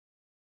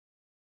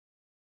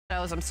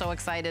I'm so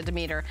excited to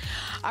meet her.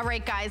 All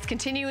right, guys,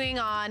 continuing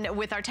on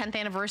with our 10th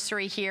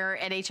anniversary here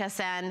at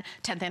HSN.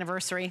 10th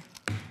anniversary.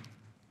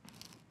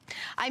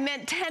 I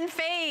meant 10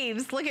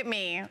 faves. Look at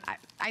me.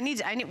 I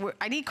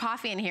need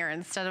coffee in here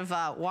instead of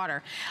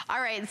water. All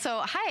right,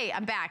 so hi,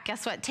 I'm back.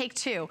 Guess what? Take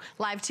two,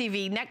 live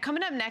TV.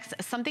 Coming up next,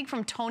 something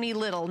from Tony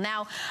Little.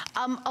 Now,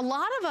 a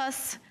lot of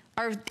us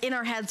are in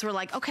our heads, we're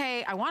like,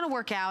 okay, I want to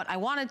work out, I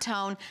want to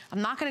tone,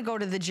 I'm not going to go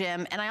to the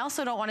gym, and I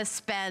also don't want to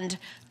spend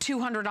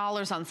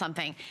 $200 on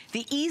something.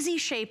 The Easy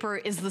Shaper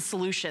is the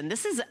solution.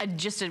 This is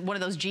just one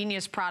of those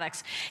genius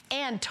products,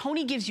 and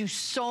Tony gives you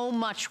so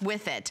much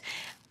with it.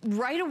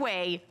 Right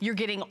away, you're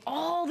getting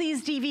all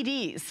these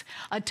DVDs,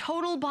 a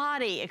total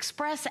body,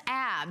 express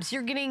abs,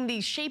 you're getting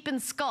the shape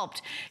and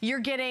sculpt, you're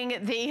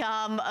getting the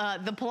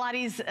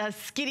Pilates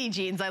skinny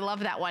jeans, I love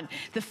that one,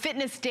 the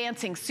fitness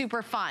dancing,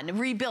 super fun,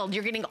 rebuild,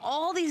 you're getting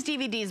all these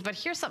DVDs, but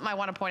here's something I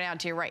wanna point out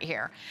to you right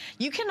here.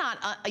 You cannot,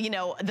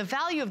 the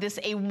value of this,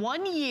 a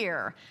 1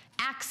 year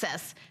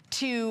access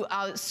to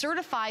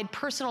certified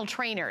personal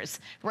trainers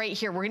right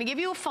here. We're gonna give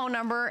you a phone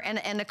number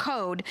and a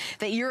code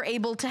that you're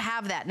able to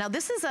have that. Now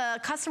this is a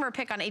customer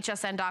pick on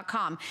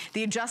hsn.com,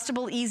 the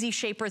Adjustable Easy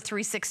Shaper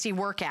 360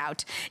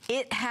 workout.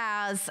 It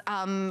has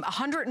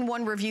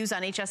 101 reviews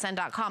on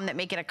hsn.com that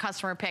make it a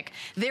customer pick.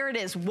 There it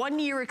is, 1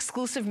 year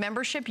exclusive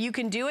membership, you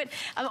can do it.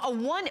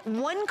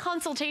 One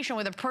consultation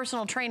with a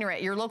personal trainer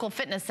at your local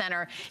fitness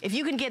center, if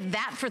you can get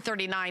that for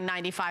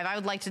 $39.95, I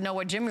would like to know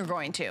what gym you're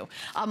going to.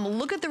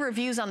 Look at the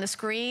reviews on the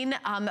screen,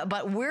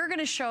 but we're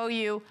gonna show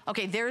you,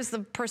 okay, there's the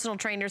personal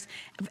trainers,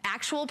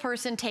 actual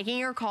person taking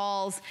your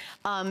calls,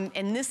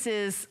 and this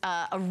is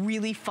a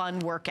really fun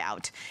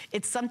workout.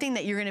 It's something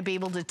that you're gonna be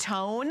able to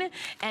tone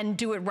and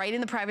do it right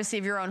in the privacy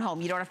of your own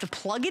home. You don't have to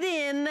plug it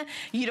in,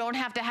 you don't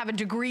have to have a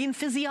degree in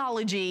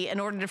physiology in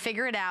order to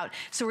figure it out.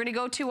 So we're gonna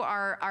go to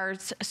our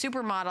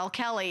supermodel,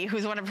 Kelly,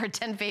 who's one of her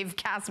 10 Fave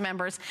cast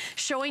members,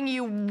 showing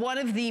you one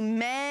of the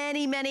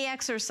many, many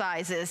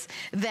exercises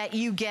that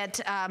you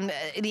get,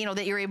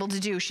 that you're able to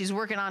do. She's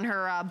working on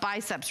her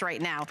biceps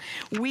right now.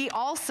 We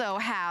also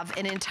have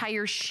an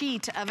entire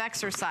sheet of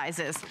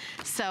exercises.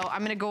 So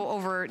I'm gonna go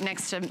over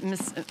next to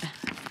Miss...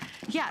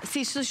 Yeah,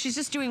 see, so she's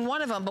just doing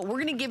one of them, but we're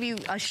gonna give you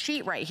a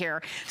sheet right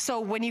here.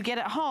 So when you get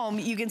it home,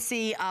 you can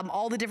see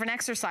all the different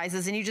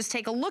exercises, and you just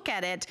take a look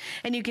at it,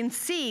 and you can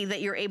see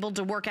that you're able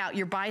to work out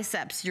your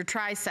biceps, your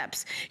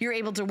triceps, you're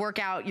able to work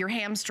out your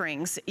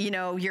hamstrings,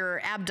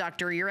 your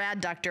abductor, your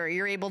adductor,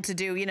 you're able to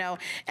do,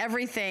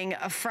 everything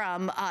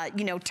from,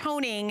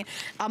 toning.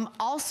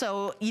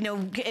 Also,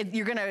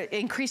 you're gonna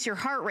increase your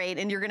heart rate,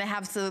 and you're gonna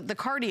have the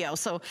cardio,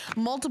 so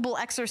multiple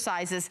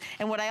exercises.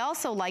 And what I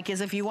also like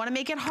is if you wanna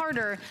make it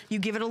harder,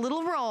 you give it a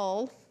little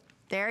roll.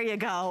 There you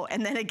go.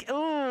 And then, a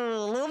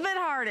little bit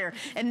harder.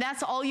 And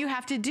that's all you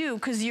have to do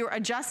because you're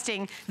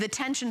adjusting the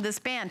tension of this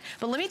band.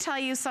 But let me tell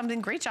you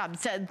something, great job.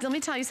 Let me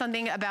tell you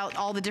something about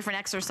all the different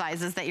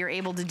exercises that you're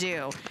able to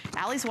do.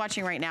 Allie's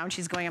watching right now and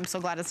she's going, I'm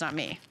so glad it's not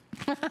me.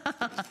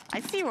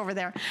 I see you over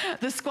there.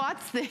 The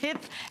squats, the hip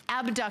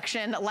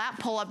abduction, lat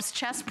pull-ups,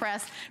 chest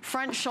press,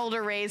 front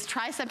shoulder raise,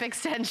 tricep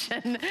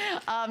extension,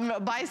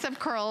 bicep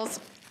curls,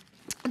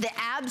 the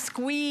ab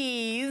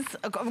squeeze,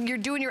 you're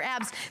doing your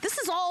abs. This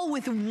is all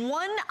with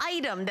one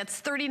item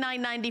that's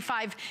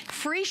 $39.95.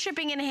 Free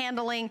shipping and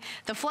handling.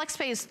 The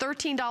FlexPay is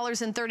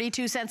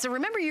 $13.32. So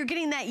remember, you're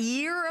getting that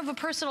year of a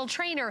personal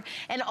trainer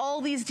and all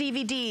these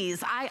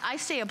DVDs. I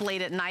stay up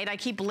late at night. I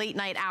keep late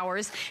night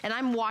hours, and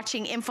I'm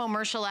watching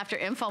infomercial after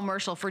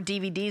infomercial for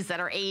DVDs that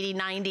are $80,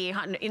 $90,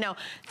 $100,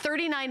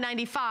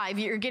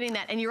 $39.95. You're getting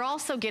that, and you're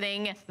also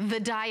getting the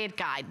diet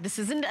guide. This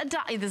isn't a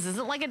diet. This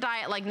isn't like a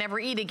diet like Never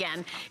Eat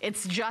Again.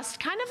 It's just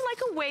kind of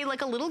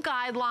like a little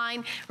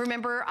guideline.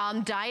 Remember,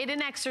 diet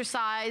and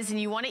exercise, and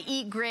you want to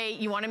eat great.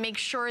 You want to make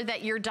sure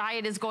that your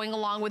diet is going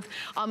along with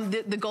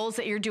the goals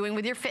that you're doing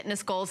with your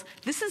fitness goals.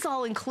 This is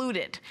all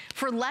included.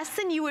 For less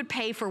than you would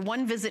pay for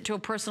one visit to a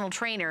personal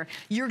trainer,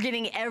 you're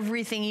getting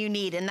everything you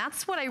need. And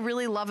that's what I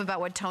really love about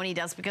what Tony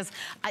does, because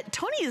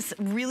Tony is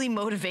really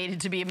motivated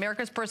to be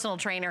America's personal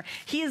trainer.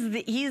 He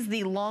is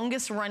the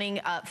longest running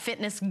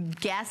fitness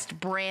guest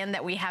brand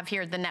that we have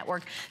here at the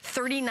network.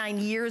 39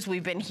 years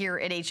we've been here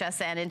at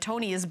HSN, and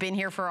Tony has been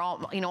here for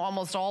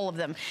almost all of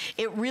them.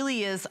 It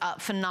really is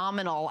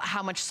phenomenal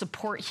how much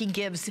support he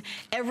gives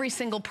every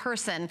single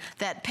person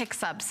that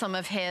picks up some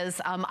of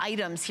his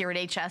items here at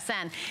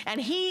HSN.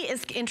 And he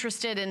is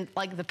interested in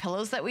like the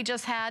pillows that we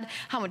just had,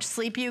 how much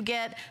sleep you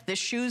get, the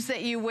shoes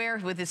that you wear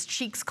with his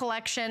Cheeks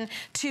collection,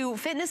 to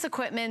fitness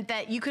equipment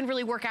that you can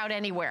really work out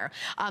anywhere.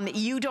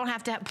 You don't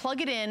have to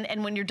plug it in,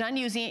 and when you're done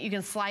using it, you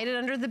can slide it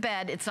under the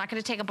bed. It's not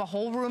going to take up a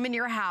whole room in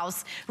your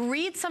house.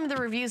 Read some of the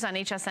reviews on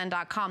HSN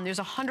hsn.com. There's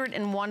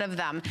 101 of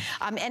them.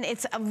 And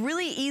it's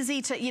really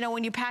easy to, you know,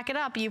 when you pack it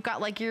up, you've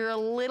got like your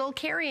little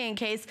carrying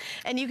case,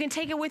 and you can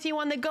take it with you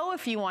on the go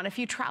if you want. If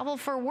you travel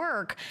for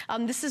work,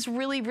 this is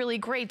really, really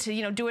great to,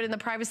 you know, do it in the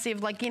privacy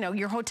of, like, you know,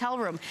 your hotel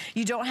room.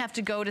 You don't have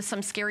to go to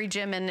some scary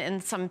gym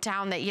in some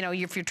town that, you know,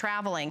 if you're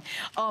traveling.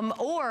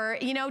 Or,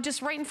 you know,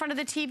 just right in front of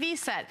the TV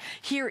set.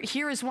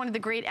 Here is one of the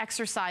great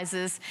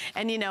exercises,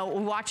 and, you know,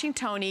 watching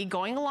Tony,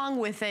 going along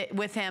with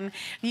him,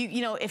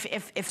 you know,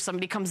 if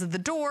somebody comes at the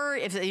door,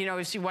 if, you know,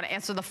 if you want to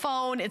answer the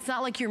phone, it's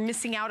not like you're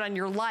missing out on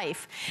your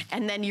life,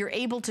 and then you're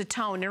able to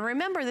tone. And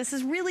remember, this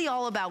is really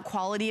all about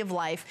quality of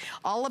life,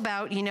 all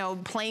about, you know,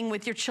 playing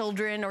with your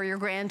children or your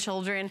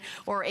grandchildren,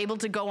 or able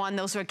to go on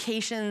those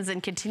vacations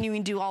and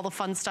continuing to do all the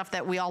fun stuff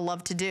that we all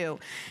love to do.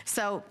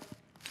 So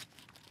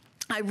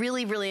I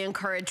really, really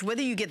encourage,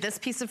 whether you get this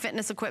piece of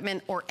fitness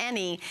equipment or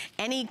any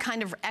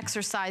kind of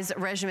exercise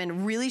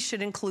regimen, really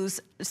should include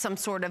some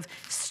sort of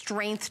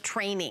strength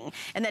training.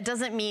 And that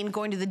doesn't mean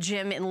going to the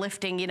gym and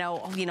lifting, you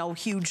know,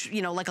 huge,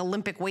 you know, like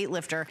Olympic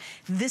weightlifter.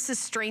 This is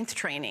strength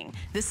training.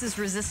 This is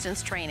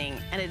resistance training,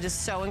 and it is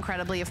so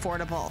incredibly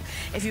affordable.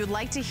 If you would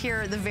like to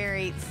hear the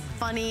very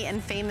funny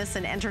and famous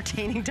and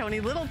entertaining Tony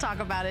Little talk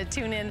about it,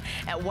 tune in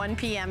at 1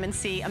 p.m. and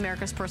see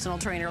America's Personal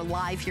Trainer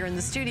live here in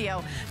the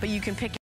studio. But you can pick